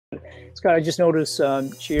Scott, I just noticed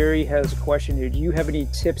Jerry has a question here. Do you have any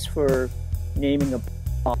tips for naming a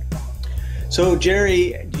blog? So,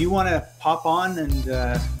 Jerry, do you want to pop on and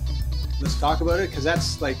let's talk about it? Because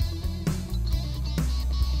that's like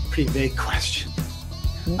a pretty vague question.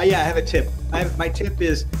 Yeah, I have a tip. My tip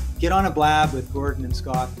is get on a Blab with Gordon and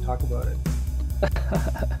Scott and talk about it.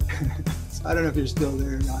 So I don't know if you're still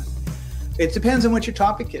there or not. It depends on what your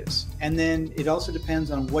topic is. And then it also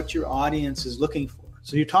depends on what your audience is looking for.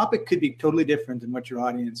 So your topic could be totally different than what your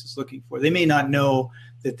audience is looking for. They may not know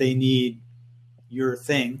that they need your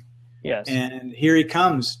thing. Yes. And here he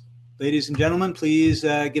comes. Ladies and gentlemen, please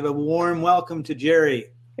give a warm welcome to Jerry.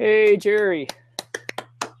 Hey, Jerry.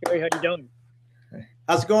 Jerry, how you doing?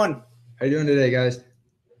 How's it going? How you doing today, guys?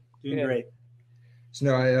 Doing great. So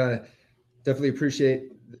no, I definitely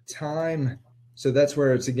appreciate the time. So that's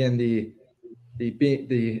where it's again the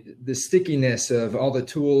stickiness of all the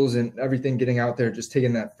tools and everything getting out there, just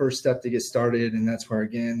taking that first step to get started. And that's where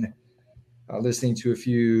again, listening to a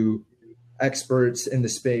few experts in the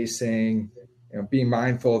space saying, being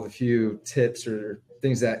mindful of a few tips or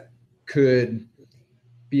things that could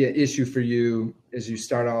be an issue for you as you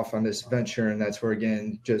start off on this venture. And that's where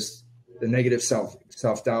again, just the negative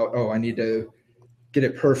self-doubt. Oh, I need to get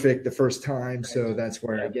it perfect the first time. So that's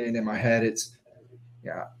where again, in my head, it's,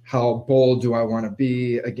 how bold do I want to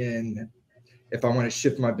be? Again, if I want to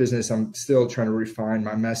shift my business, I'm still trying to refine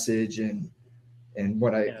my message and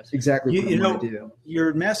what I exactly want to do.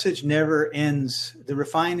 Your message never ends. The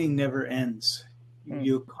refining never ends.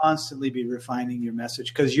 You'll constantly be refining your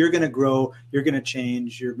message because you're going to grow, you're going to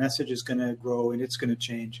change, your message is going to grow and it's going to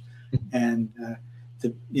change. And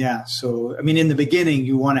so, I mean, in the beginning,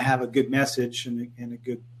 you want to have a good message and a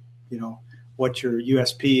good, what your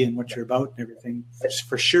USP and what you're about and everything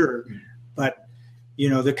for sure. But,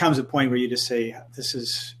 there comes a point where you just say, this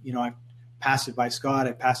is, I passed it by Scott.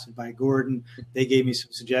 I passed it by Gordon. They gave me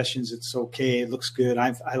some suggestions. It's okay. It looks good.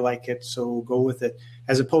 I like it. So go with it,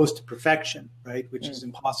 as opposed to perfection, right? Which is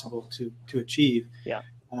impossible to achieve. Yeah.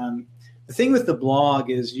 The thing with the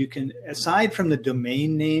blog is you can, aside from the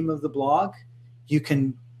domain name of the blog,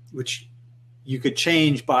 which you could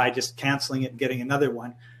change by just canceling it and getting another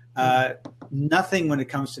one. Nothing when it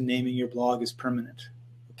comes to naming your blog is permanent.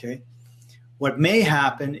 Okay. What may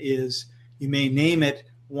happen is you may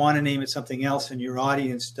want to name it something else and your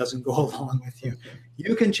audience doesn't go along with you.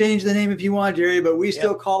 You can change the name if you want, Jerry, but we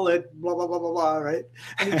still call it blah, blah, blah, blah, blah, right?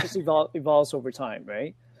 And it just evolves over time,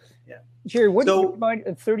 right? Yeah. Jerry,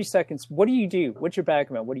 in 30 seconds, what do you do? What's your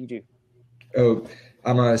background? What do you do? Oh,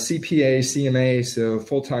 I'm a CPA, CMA, so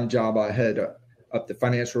full-time job. I head up the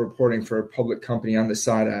financial reporting for a public company. On the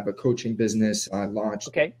side, I have a coaching business. I launched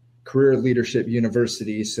Career Leadership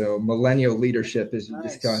University. So millennial leadership, as you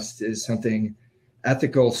discussed, is something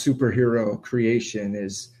ethical superhero creation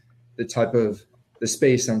is the type of the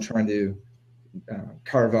space I'm trying to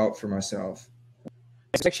carve out for myself.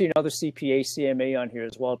 There's actually another CPA, CMA on here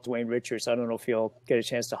as well, Dwayne Richards. I don't know if you'll get a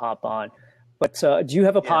chance to hop on. But do you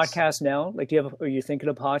have a podcast now? Like, are you thinking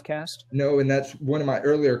of a podcast? No, and that's one of my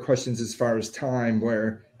earlier questions as far as time,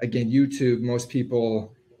 where, again, YouTube, most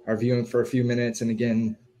people are viewing for a few minutes. And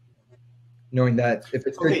again, knowing that if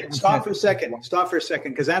it's stop for a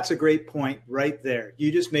second, because that's a great point right there.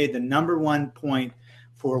 You just made the number one point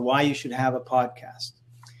for why you should have a podcast.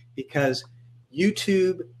 Because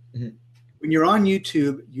YouTube, when you're on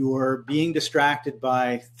YouTube, you're being distracted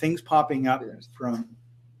by things popping up from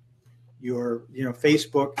your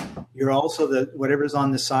Facebook. You're also whatever's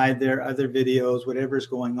on the side there, other videos, whatever's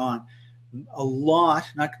going on. A lot,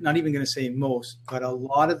 not even going to say most, but a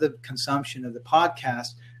lot of the consumption of the podcast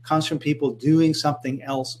comes from people doing something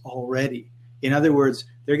else already. In other words,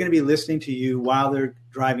 they're going to be listening to you while they're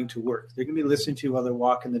driving to work. They're going to be listening to you while they're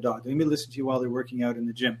walking the dog. They're going to be listening to you while they're working out in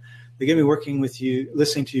the gym. They're going to be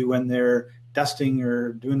listening to you when they're dusting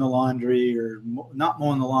or doing the laundry or not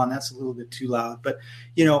mowing the lawn. That's a little bit too loud. But,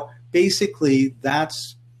 basically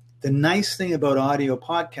that's the nice thing about audio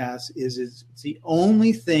podcasts is it's the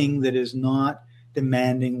only thing that is not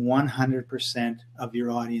demanding 100% of your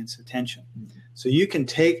audience attention. So you can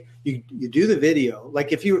you do the video.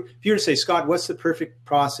 Like if you were to say, Scott, what's the perfect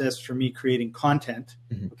process for me creating content?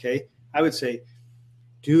 Okay. I would say,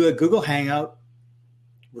 do a Google Hangout,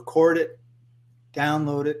 record it,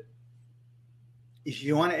 download it. If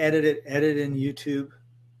you want to edit it in YouTube,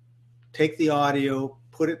 take the audio,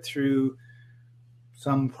 put it through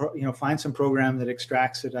find some program that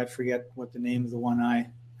extracts it. I forget what the name of the one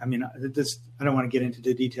I don't want to get into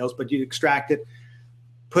the details, but you extract it,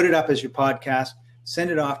 put it up as your podcast,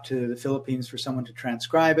 send it off to the Philippines for someone to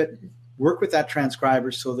transcribe it, work with that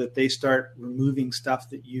transcriber so that they start removing stuff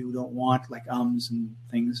that you don't want, like ums and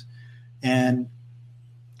things, and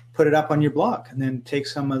put it up on your blog. And then take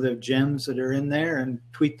some of the gems that are in there and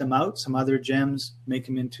tweet them out. Some other gems, make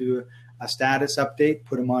them into a status update,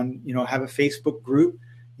 put them on, have a Facebook group.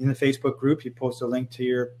 In the Facebook group, you post a link to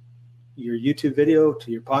your YouTube video,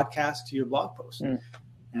 to your podcast, to your blog post.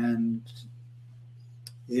 And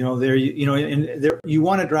you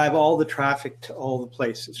want to drive all the traffic to all the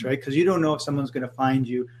places, right? Because you don't know if someone's going to find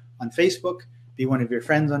you on Facebook, be one of your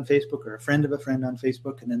friends on Facebook or a friend of a friend on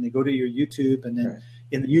Facebook, and then they go to your YouTube, and then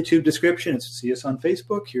in the YouTube description, it's see us on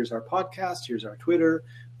Facebook, here's our podcast, here's our Twitter,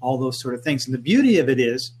 all those sort of things. And the beauty of it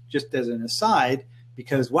is, just as an aside,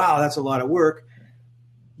 because, wow, that's a lot of work,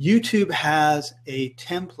 YouTube has a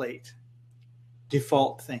template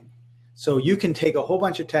default thing. So you can take a whole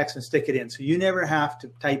bunch of text and stick it in. So you never have to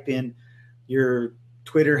type in your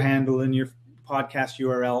Twitter handle and your podcast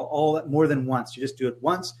URL all more than once. You just do it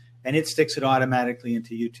once, and it sticks it automatically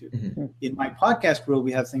into YouTube. In my podcast world,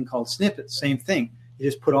 we have a thing called snippets. Same thing. You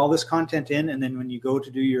just put all this content in, and then when you go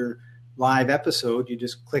to do your live episode, you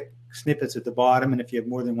just click snippets at the bottom. And if you have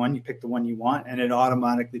more than one, you pick the one you want, and it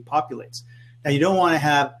automatically populates. Now, you don't want to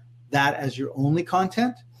have that as your only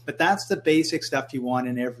content, but that's the basic stuff you want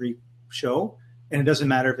in every show. And it doesn't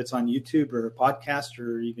matter if it's on YouTube or a podcast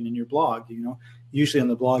or even in your blog. Usually on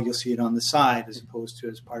the blog, you'll see it on the side as opposed to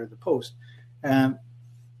as part of the post. And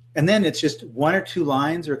then it's just one or two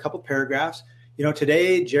lines or a couple paragraphs.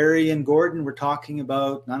 Today, Jerry and Gordon were talking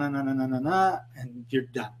about and you're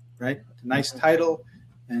done, right? A nice title,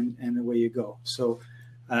 and away you go. So,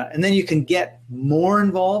 and then you can get more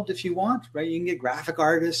involved if you want, right? You can get graphic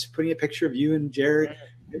artists putting a picture of you and Jerry,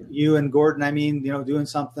 you and Gordon, doing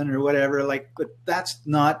something or whatever, but that's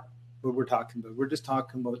not what we're talking about. We're just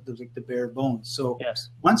talking about the bare bones. So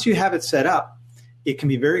once you have it set up, it can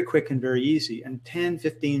be very quick and very easy. And 10,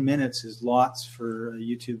 15 minutes is lots for a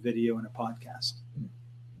YouTube video and a podcast.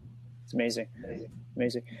 It's amazing.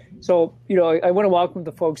 Amazing. So, I want to welcome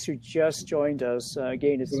the folks who just joined us.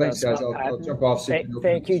 Again, it's thanks, guys. I'll jump off soon.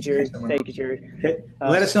 Thank you, Jerry. Thank you, Jerry.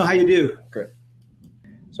 Let us know how you do. Great.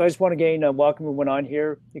 So I just want to again welcome everyone on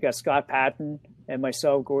here. You got Scott Patton and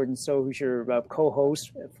myself, Gordon So, who's your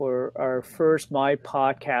co-host for our first My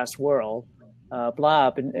Podcast World,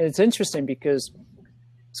 Blab. And it's interesting because,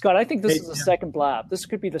 Scott, I think this is the second Blab. This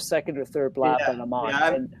could be the second or third Blab that I'm on.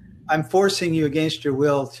 Yeah, I'm forcing you against your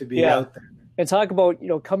will to be out there. And talk about,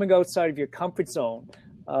 coming outside of your comfort zone.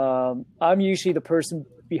 I'm usually the person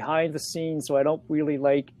behind the scenes, so I don't really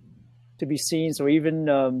like to be seen. So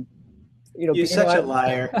even, you're such a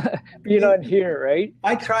liar. Being on here, right?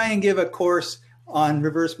 I try and give a course on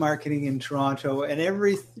reverse marketing in Toronto, and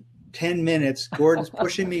every 10 minutes, Gordon's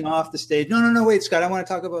pushing me off the stage. No, wait, Scott, I want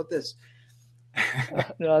to talk about this.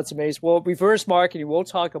 No, that's amazing. Well, reverse marketing, we'll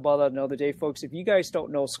talk about that another day, folks. If you guys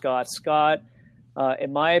don't know Scott,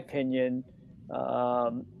 in my opinion,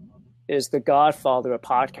 is the godfather of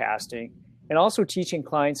podcasting and also teaching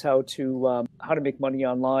clients how to make money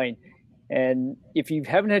online. And if you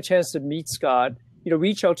haven't had a chance to meet Scott,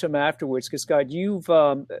 reach out to him afterwards. Because Scott,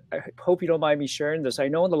 I hope you don't mind me sharing this. I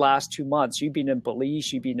know in the last 2 months, you've been in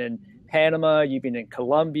Belize, you've been in Panama, you've been in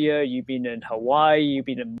Colombia, you've been in Hawaii, you've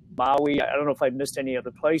been in Maui. I don't know if I missed any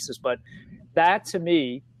other places, but that to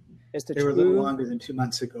me is the They were a little longer than 2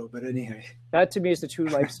 months ago, but anyway. That to me is the true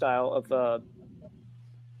lifestyle of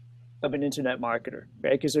an internet marketer,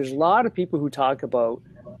 right? Because there's a lot of people who talk about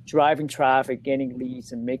driving traffic, getting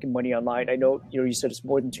leads, and making money online. I know, you said it's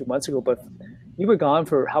more than 2 months ago, but you were gone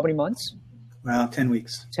for how many months? Well, 10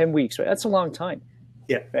 weeks. 10 weeks, right? That's a long time.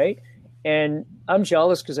 Yeah. Right? And I'm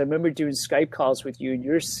jealous because I remember doing Skype calls with you, and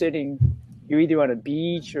you're either on a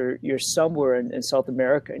beach or you're somewhere in South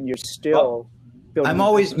America, and you're still building. I'm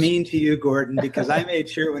always mean to you, Gordon, because I made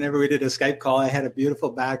sure whenever we did a Skype call, I had a beautiful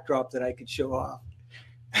backdrop that I could show off.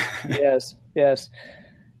 Yes.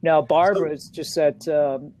 Now, Barbara just said,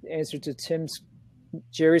 answer to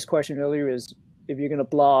Jerry's question earlier is, if you're going to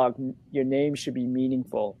blog, your name should be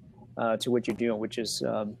meaningful to what you're doing, which is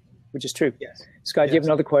true. Yes. Scott, do you have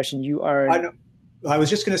another question? I was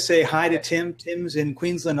just going to say hi to Tim. Tim's in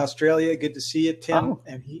Queensland, Australia. Good to see you, Tim. Oh.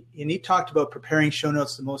 And he talked about preparing show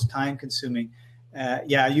notes the most time consuming.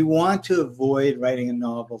 You want to avoid writing a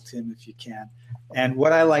novel, Tim, if you can. And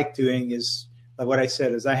what I like doing is, what I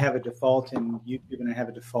said is I have a default in YouTube and I have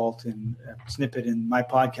a default in Snippet in My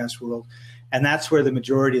Podcast World. And that's where the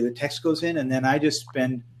majority of the text goes in. And then I just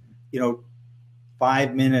spend,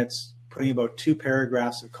 5 minutes putting about 2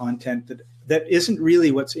 paragraphs of content that isn't really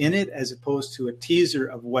what's in it, as opposed to a teaser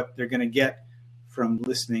of what they're going to get from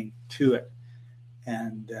listening to it.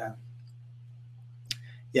 And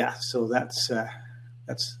yeah, so that's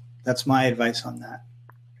my advice on that.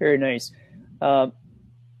 Very nice.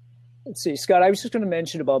 Let's see, Scott, I was just going to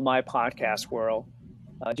mention about my podcast world,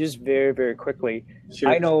 just very, very quickly. Sure.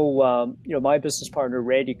 I know, my business partner,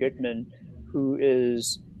 Randy Goodman, who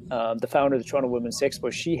is the founder of the Toronto Women's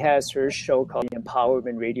Expo. She has her show called the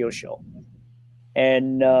Empowerment Radio Show.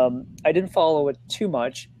 And I didn't follow it too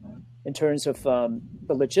much in terms of the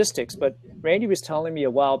logistics, but Randy was telling me a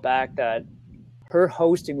while back that her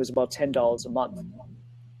hosting was about $10 a month.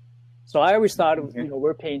 So I always thought,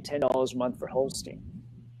 we're paying $10 a month for hosting.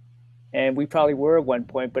 And we probably were at one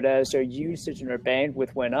point, but as our usage and our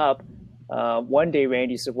bandwidth went up, one day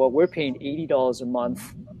Randy said, well, we're paying $80 a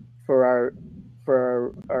month for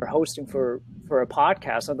our hosting for a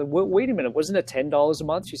podcast. I thought, wait a minute, wasn't it $10 a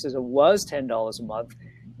month? She says it was $10 a month.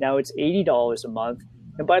 Now it's $80 a month.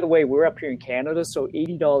 And by the way, we're up here in Canada, so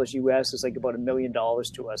 $80 US is like about $1 million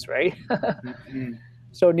to us, right? Mm-hmm.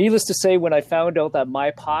 So needless to say, when I found out that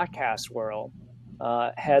my podcast world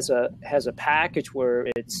has a package where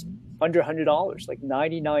it's under $100, like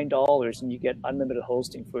 $99, and you get unlimited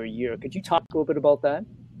hosting for a year. Could you talk a little bit about that?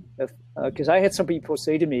 Because I had some people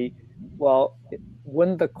say to me, well,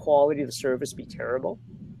 wouldn't the quality of the service be terrible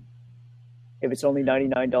if it's only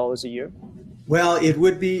 $99 a year? Well, it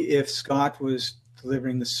would be if Scott was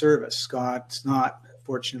delivering the service. Scott's not,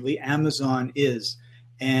 fortunately. Amazon is.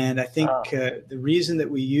 And I think the reason that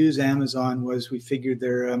we use Amazon was we figured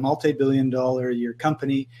they're a multi-billion-dollar a year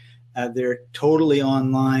company. They're totally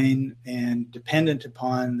online and dependent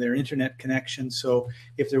upon their internet connection. So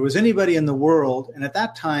if there was anybody in the world, and at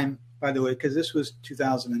that time, by the way, because this was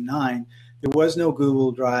 2009, there was no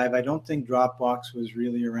Google Drive. I don't think Dropbox was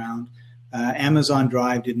really around. Amazon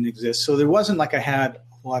Drive didn't exist. So there wasn't like I had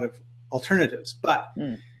a lot of alternatives. But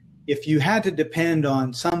if you had to depend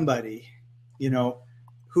on somebody,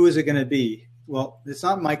 who is it going to be? Well, it's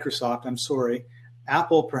not Microsoft, I'm sorry.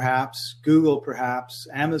 Apple, perhaps, Google, perhaps,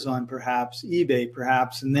 Amazon, perhaps, eBay,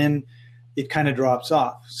 perhaps, and then it kind of drops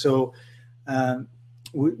off. So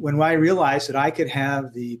when I realized that I could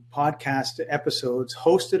have the podcast episodes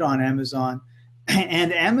hosted on Amazon,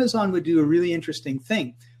 and Amazon would do a really interesting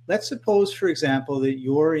thing. Let's suppose, for example, that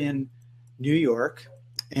you're in New York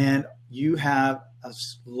and you have a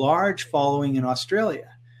large following in Australia.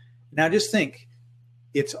 Now just think,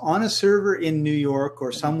 it's on a server in New York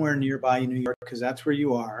or somewhere nearby in New York, because that's where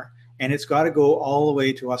you are, and it's got to go all the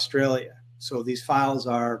way to Australia. So these files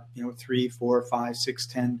are, 3, 4, 5, 6,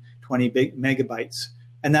 10, 20 big megabytes.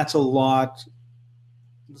 And that's a lot.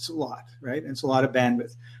 It's a lot, right? And it's a lot of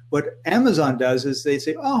bandwidth. What Amazon does is they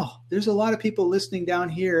say, oh, there's a lot of people listening down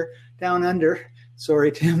here, down under.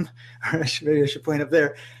 Sorry, Tim. Maybe I should point up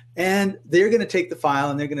there. And they're going to take the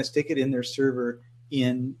file and they're going to stick it in their server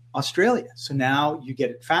in Australia. So now you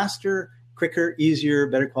get it faster, quicker, easier,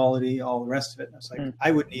 better quality, all the rest of it. And it's like,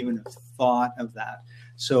 I wouldn't even have thought of that.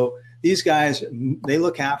 So these guys, they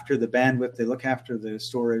look after the bandwidth, they look after the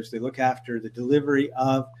storage, they look after the delivery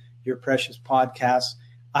of your precious podcasts.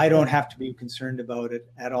 I don't have to be concerned about it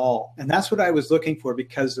at all. And that's what I was looking for,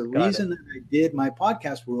 because the reason that I did my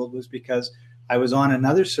podcast world was because I was on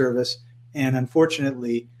another service, and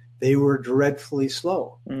unfortunately, they were dreadfully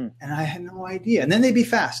slow. And I had no idea. And then they'd be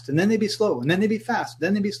fast, and then they'd be slow, and then they'd be fast,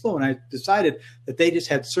 then they'd be slow. And I decided that they just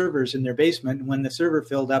had servers in their basement. And when the server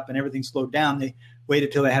filled up and everything slowed down, they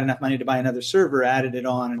waited till they had enough money to buy another server, added it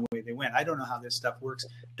on, and away they went. I don't know how this stuff works.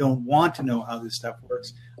 Don't want to know how this stuff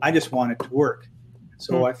works. I just want it to work.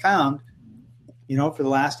 So I found, for the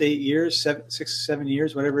last 8 years, 6, 7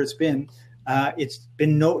 years, whatever it's been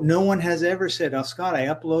no one has ever said, oh, Scott, I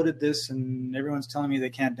uploaded this and everyone's telling me they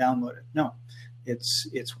can't download it. No,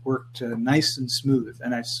 it's worked nice and smooth.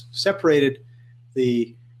 And I've separated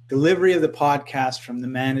the delivery of the podcast from the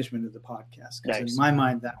management of the podcast. Because in my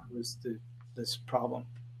mind, that was this problem.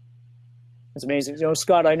 That's amazing.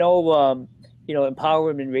 Scott, I know,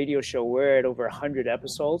 Empowerment Radio Show, we're at over 100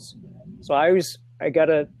 episodes. So I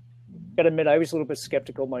gotta admit, I was a little bit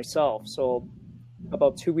skeptical myself. So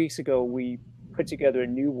about 2 weeks ago, we put together a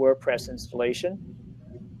new WordPress installation,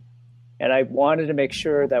 and I wanted to make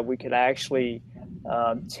sure that we could actually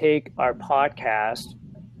take our podcast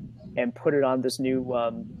and put it on this new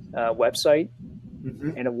website,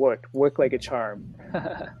 and it worked like a charm.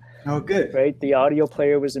 Oh, good. Right? The audio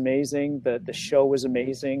player was amazing. The show was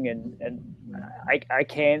amazing, and I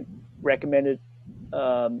can't recommend it.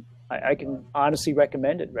 I can honestly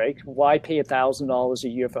recommend it, right? Why pay $1,000 a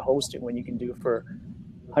year for hosting when you can do it for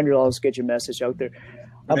 $100 to get your message out there?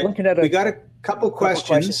 I'm looking at we got a couple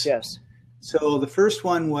questions. Yes. So the first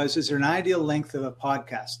one was, is there an ideal length of a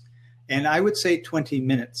podcast? And I would say 20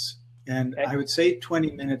 minutes. And I would say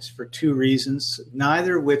 20 minutes for two reasons,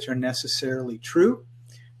 neither of which are necessarily true.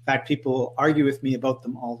 In fact, people argue with me about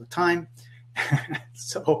them all the time.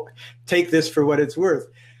 So take this for what it's worth.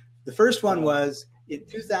 The first one was in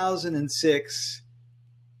 2006,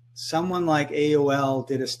 someone like AOL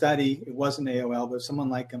did a study. It wasn't AOL, but someone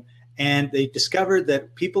like them. And they discovered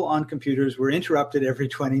that people on computers were interrupted every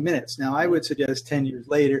 20 minutes. Now, I would suggest 10 years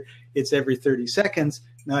later, it's every 30 seconds,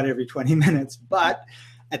 not every 20 minutes. But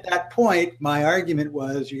at that point, my argument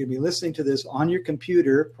was you're going to be listening to this on your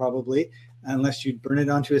computer, probably, unless you burn it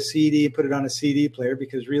onto a CD and put it on a CD player,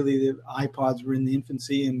 because really the iPods were in the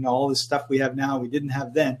infancy and all this stuff we have now, we didn't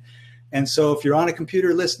have then. And so if you're on a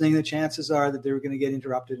computer listening, the chances are that they were going to get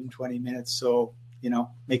interrupted in 20 minutes. So,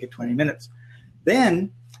 make it 20 minutes.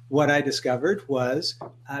 Then what I discovered was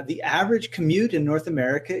the average commute in North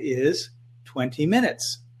America is 20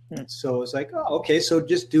 minutes. So it's like, oh, okay, so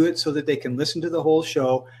just do it so that they can listen to the whole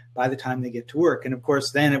show by the time they get to work. And of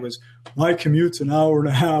course, then it was, my commute's an hour and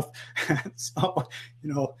a half. So,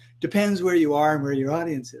 depends where you are and where your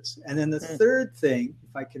audience is. And then the third thing,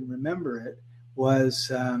 if I can remember it,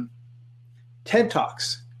 was TED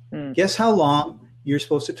Talks. Guess how long you're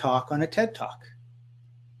supposed to talk on a TED Talk?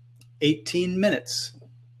 18 minutes.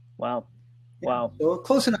 Wow. So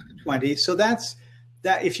close enough to 20. So that's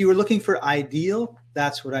that. If you were looking for ideal,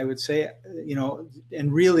 that's what I would say,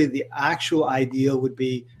 and really the actual ideal would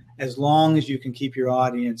be as long as you can keep your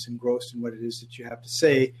audience engrossed in what it is that you have to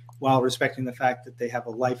say while respecting the fact that they have a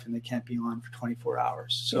life and they can't be on for 24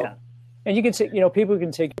 hours. So, yeah. And you can say, people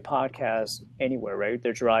can take your podcast anywhere, right?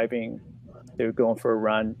 They're driving, they're going for a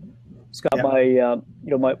run. Scott,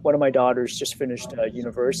 one of my daughters just finished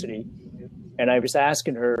university, and I was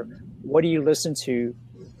asking her, what do you listen to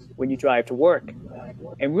when you drive to work?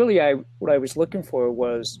 And really, what I was looking for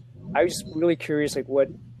was, I was really curious, like what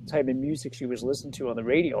type of music she was listening to on the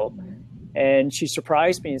radio. And she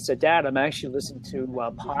surprised me and said, Dad, I'm actually listening to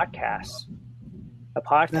a podcast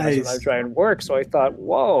nice. When I was driving to work. So I thought,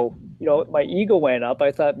 whoa, my ego went up.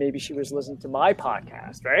 I thought maybe she was listening to my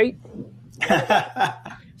podcast, right?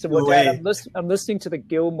 So, well, Dad, I'm listening to the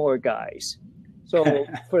Gilmore Guys. So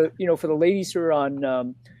for the ladies who are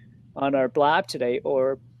on our Blab today,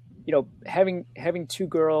 or having two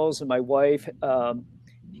girls and my wife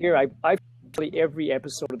here, I've played every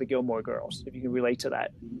episode of the Gilmore Girls, if you can relate to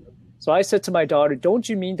that. So I said to my daughter, don't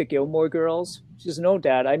you mean the Gilmore Girls? She says, no,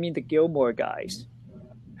 Dad, I mean the Gilmore Guys.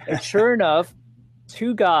 And sure enough,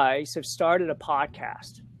 two guys have started a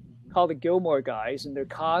podcast called the Gilmore Guys, and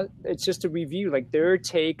it's just a review, like their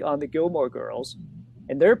take on the Gilmore Girls.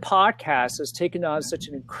 And their podcast has taken on such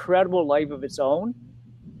an incredible life of its own.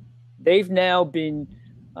 They've now been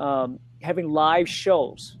having live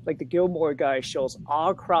shows, like the Gilmore Guys shows, all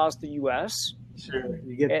across the U.S. Sure,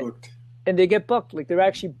 you get booked. And they get booked. Like, they're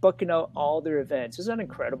actually booking out all their events. Isn't that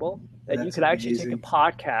incredible? That you could actually take a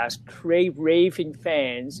podcast, create raving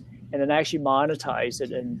fans, and then actually monetize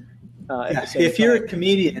it. And if you're a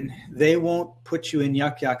comedian, they won't put you in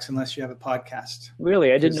Yuck Yucks unless you have a podcast.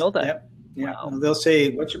 Really? I didn't know that. Yep. Yeah. Wow. They'll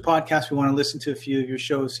say, what's your podcast? We want to listen to a few of your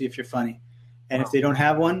shows, see if you're funny. And if they don't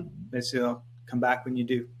have one, they say, oh, come back when you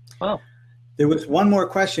do. Wow. There was one more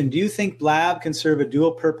question. Do you think Blab can serve a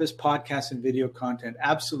dual purpose podcast and video content?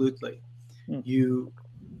 Absolutely. You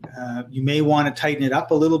may want to tighten it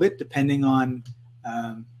up a little bit depending on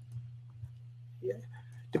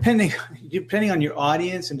depending on your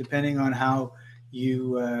audience and depending on how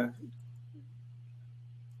you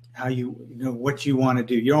what you want to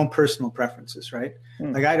do, your own personal preferences, right?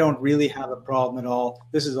 Like, I don't really have a problem at all.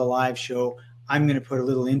 This is a live show. I'm going to put a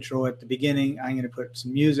little intro at the beginning. I'm going to put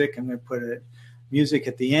some music. I'm going to put music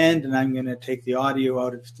at the end, and I'm going to take the audio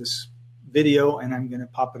out of this video, and I'm going to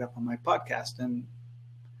pop it up on my podcast. And,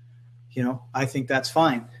 I think that's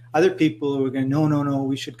fine. Other people are going, no,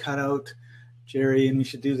 we should cut out Jerry, and we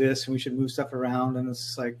should do this, and we should move stuff around. And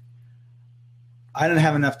it's like, I don't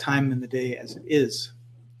have enough time in the day as it is.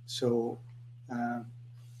 So,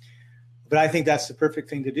 but I think that's the perfect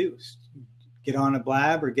thing to do. Get on a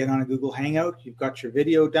Blab or get on a Google Hangout. You've got your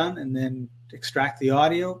video done, and then extract the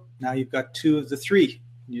audio. Now you've got two of the three.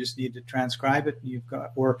 You just need to transcribe it.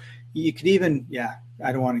 Or you could even,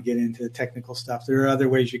 I don't want to get into the technical stuff. There are other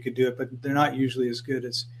ways you could do it, but they're not usually as good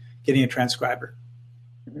as getting a transcriber.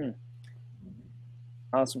 Mm-hmm.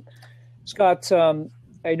 Awesome. Scott,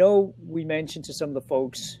 I know we mentioned to some of the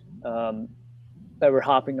folks that were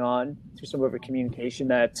hopping on through some of our communication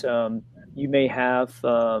that you may have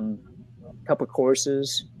a couple of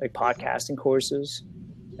courses, like podcasting courses,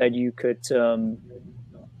 that you could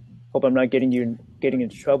hope I'm not getting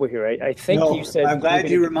into trouble here. I think you said, I'm glad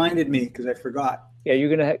you reminded me, because I forgot. Yeah,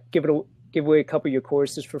 you're going to give it give away a couple of your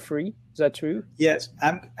courses for free. Is that true? Yes.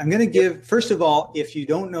 I'm going to give, first of all, if you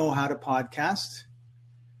don't know how to podcast,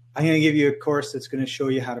 I'm going to give you a course that's going to show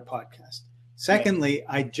you how to podcast. Secondly,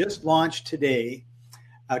 I just launched today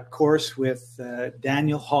a course with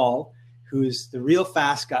Daniel Hall, who is the real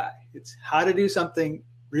fast guy. It's how to do something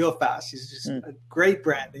real fast. He's just a great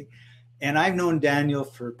branding. And I've known Daniel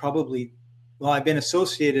for probably, well, I've been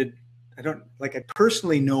associated, I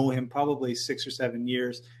personally know him probably 6 or 7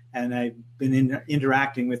 years, and I've been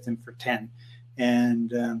interacting with him for 10.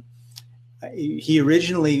 And he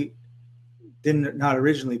originally, not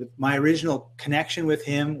originally, but my original connection with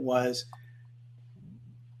him was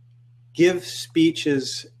give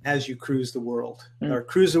speeches as you cruise the world, or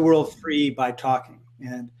cruise the world free by talking.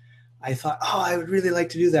 And I thought, oh, I would really like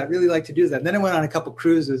to do that, And then I went on a couple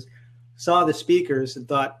cruises, saw the speakers and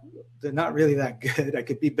thought, they're not really that good. I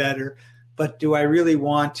could be better. But do I really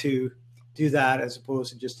want to do that as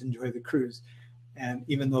opposed to just enjoy the cruise? And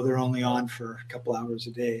even though they're only on for a couple hours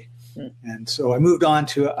a day. And so I moved on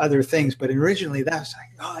to other things. But originally that was like,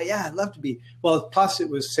 oh, yeah, I'd love to be. Well, plus it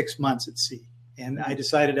was 6 months at sea. And I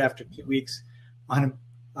decided after 2 weeks on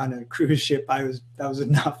a cruise ship, that was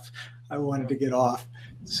enough. I wanted to get off.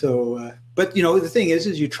 So, but the thing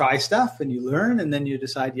is you try stuff and you learn, and then you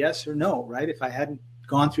decide yes or no, right? If I hadn't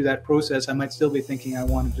gone through that process, I might still be thinking I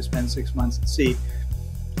wanted to spend 6 months at sea,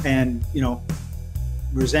 and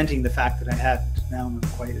resenting the fact that I hadn't. Now I'm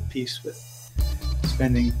quite at peace with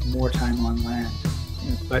spending more time on land.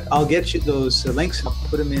 But I'll get you those links. I'll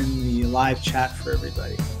put them in the live chat for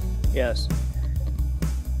everybody. Yes.